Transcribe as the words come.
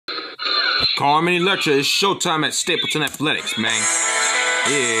Carmen Electra, it's showtime at Stapleton Athletics, man.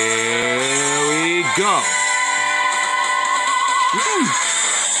 Here we go.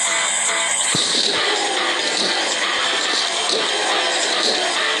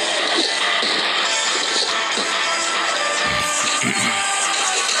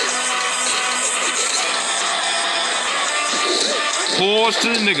 Pause to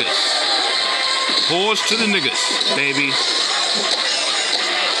the niggas. Pause to the niggas, baby.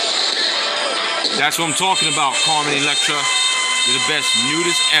 That's what I'm talking about, Carmen Electra. You're the best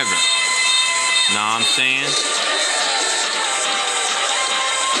nudist ever. Know what I'm saying?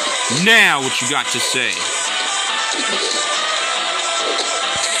 Now what you got to say?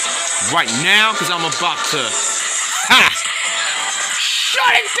 Right now, because I'm about to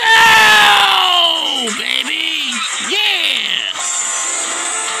shut it down, baby! Yeah!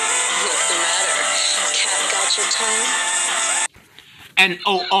 What's the matter? Cat got your tongue?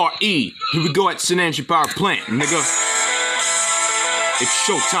 N-O-R-E. Here we go at Synergy Power Plant, nigga. It's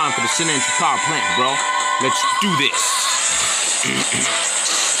showtime for the Synergy Power Plant, bro. Let's do this.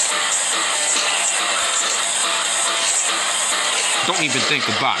 Don't even think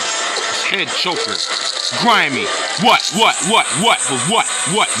about it. Head choker. Grimy. What?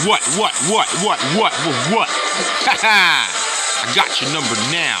 Haha. I got your number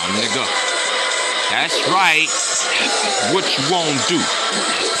now, nigga. That's right. What you won't do.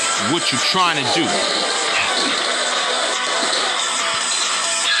 What you trying to do.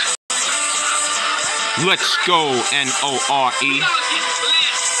 Let's go, N-O-R-E.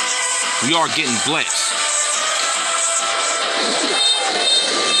 We are getting blessed.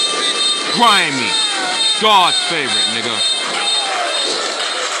 Grimy. God's favorite, nigga.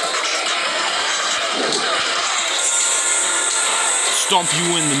 Stomp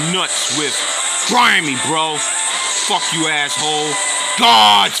you in the nuts with Grimy, bro. Fuck you, asshole.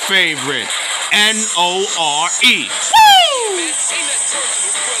 God's favorite. N-O-R-E. Woo!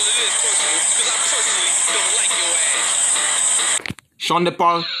 Sean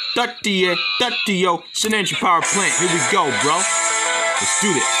DePaul, 30-yo, Synergy Power Plant. Here we go, bro. Let's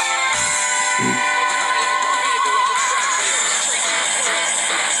do this.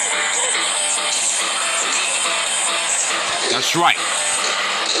 That's right.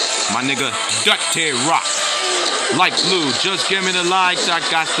 My nigga, duct tape rock. Like blue, just give me the lights, I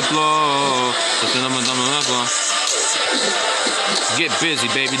got the blow. Get busy,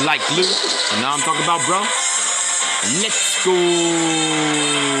 baby, like glue. You know what I'm talking about, bro? Let's go.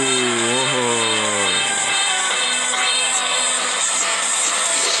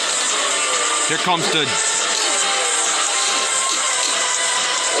 Here comes the...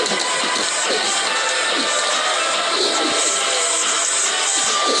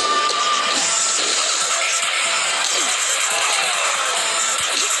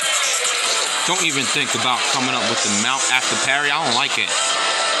 Don't even think about coming up with the mount after parry. I don't like it.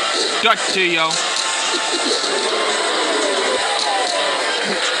 Duck to yo.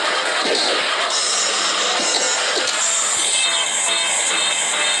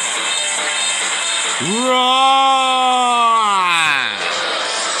 Run!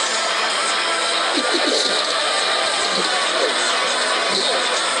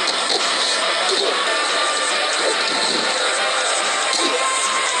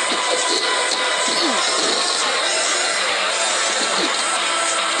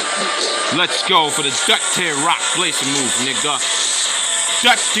 Let's go for the duck tail rock blazing move, nigga.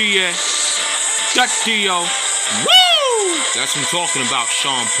 Duck to ya. Duck to yo. Woo! That's what I'm talking about,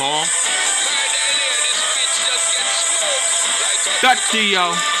 Sean Paul. Duck to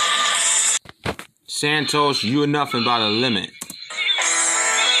yo. Santos, you're nothing but a limit.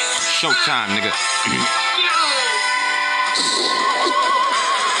 Showtime, nigga.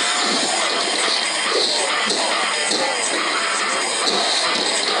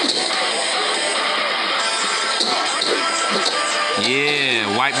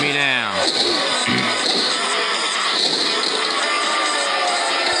 Yeah, wipe me down.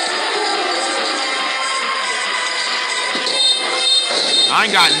 I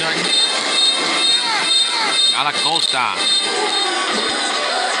ain't got nothing. A la Costa.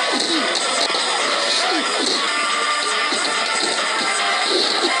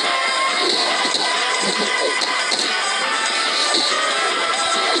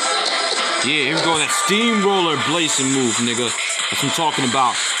 Yeah, here we go, that steamroller blazing move, nigga. That's what I'm talking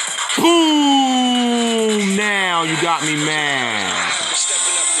about. Boom! Now you got me mad.